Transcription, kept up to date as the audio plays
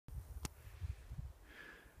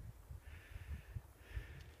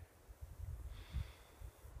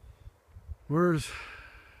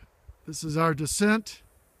This is our descent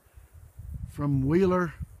from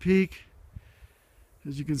Wheeler Peak.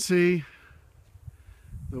 As you can see,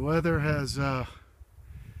 the weather has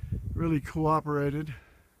really cooperated.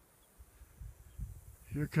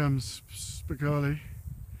 Here comes Spicoli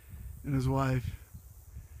and his wife,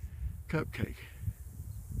 Cupcake.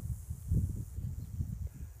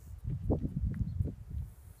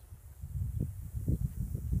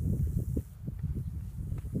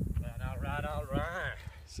 All right.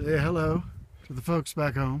 Say hello to the folks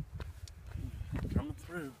back home. Coming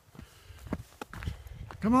through.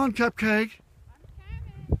 Come on, Cupcake. I'm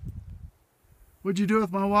coming. What'd you do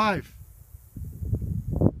with my wife?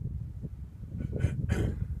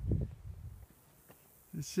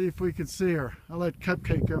 Let's see if we can see her. I'll let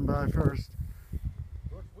Cupcake come by first.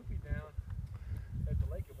 We'll be down at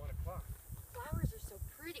the lake at 1 o'clock. Flowers are so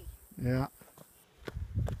pretty. Yeah.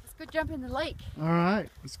 Let's go jump in the lake. All right.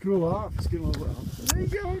 Let's cool off. Let's get a little. There you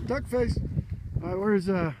go, duck face. All right. Where's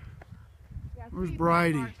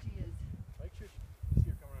Bridie? Make sure you see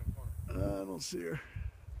her coming around the corner. I don't see her.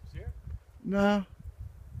 See her? No.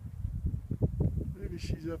 Maybe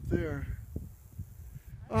she's up there.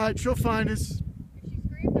 All right. She'll find us. If she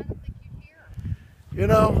screamed, I don't think you'd hear her. You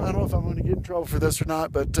know, I don't know if I'm going to get in trouble for this or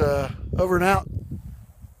not, but over and out.